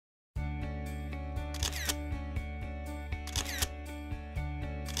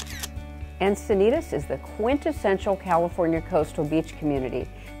Encinitas is the quintessential California coastal beach community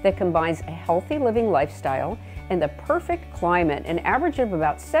that combines a healthy living lifestyle and the perfect climate, an average of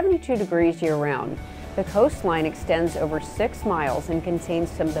about 72 degrees year-round. The coastline extends over 6 miles and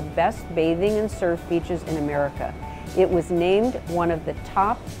contains some of the best bathing and surf beaches in America. It was named one of the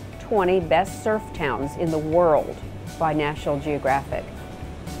top 20 best surf towns in the world by National Geographic.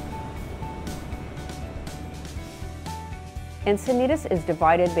 Encinitas is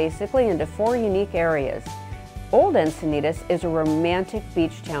divided basically into 4 unique areas. Old Encinitas is a romantic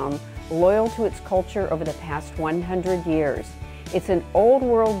beach town loyal to its culture over the past 100 years. It's an old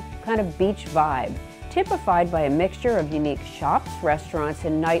world kind of beach vibe, typified by a mixture of unique shops, restaurants,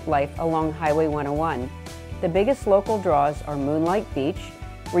 and nightlife along Highway 101. The biggest local draws are Moonlight Beach,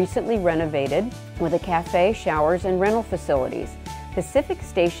 recently renovated with a cafe, showers, and rental facilities. Pacific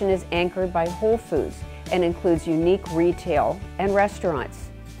Station is anchored by Whole Foods and includes unique retail and restaurants.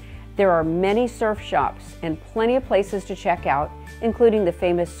 There are many surf shops and plenty of places to check out, including the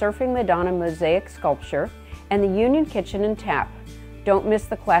famous Surfing Madonna mosaic sculpture and the Union Kitchen and Tap. Don't miss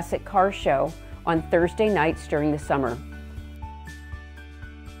the classic car show on Thursday nights during the summer.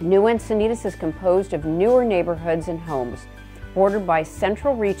 New Encinitas is composed of newer neighborhoods and homes, bordered by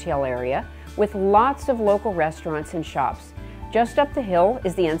central retail area with lots of local restaurants and shops. Just up the hill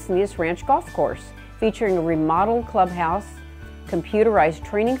is the Encinitas Ranch Golf Course, featuring a remodeled clubhouse, computerized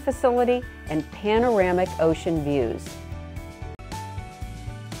training facility, and panoramic ocean views.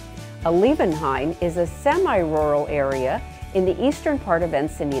 Alevinheim is a semi-rural area in the eastern part of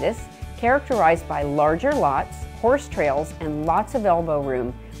Encinitas, characterized by larger lots, horse trails, and lots of elbow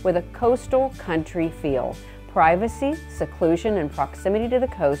room with a coastal country feel. Privacy, seclusion, and proximity to the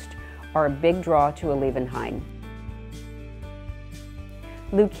coast are a big draw to Alevinheim.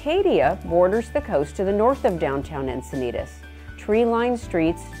 Leucadia borders the coast to the north of downtown Encinitas. Tree-lined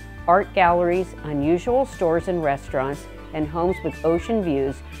streets, art galleries, unusual stores and restaurants, and homes with ocean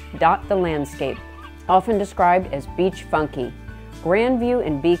views dot the landscape, often described as beach funky. Grandview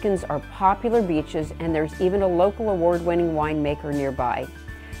and Beacons are popular beaches, and there's even a local award-winning winemaker nearby.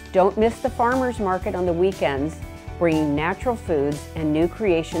 Don't miss the farmers market on the weekends, bringing natural foods and new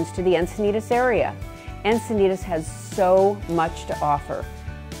creations to the Encinitas area. Encinitas has so much to offer,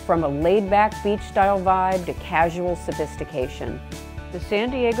 from a laid-back beach-style vibe to casual sophistication. The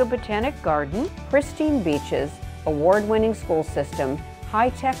San Diego Botanic Garden, pristine beaches, award-winning school system,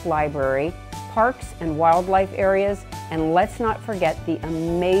 high-tech library, parks and wildlife areas, and let's not forget the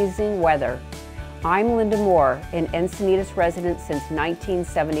amazing weather. I'm Linda Moore, an Encinitas resident since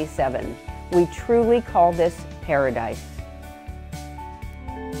 1977. We truly call this paradise.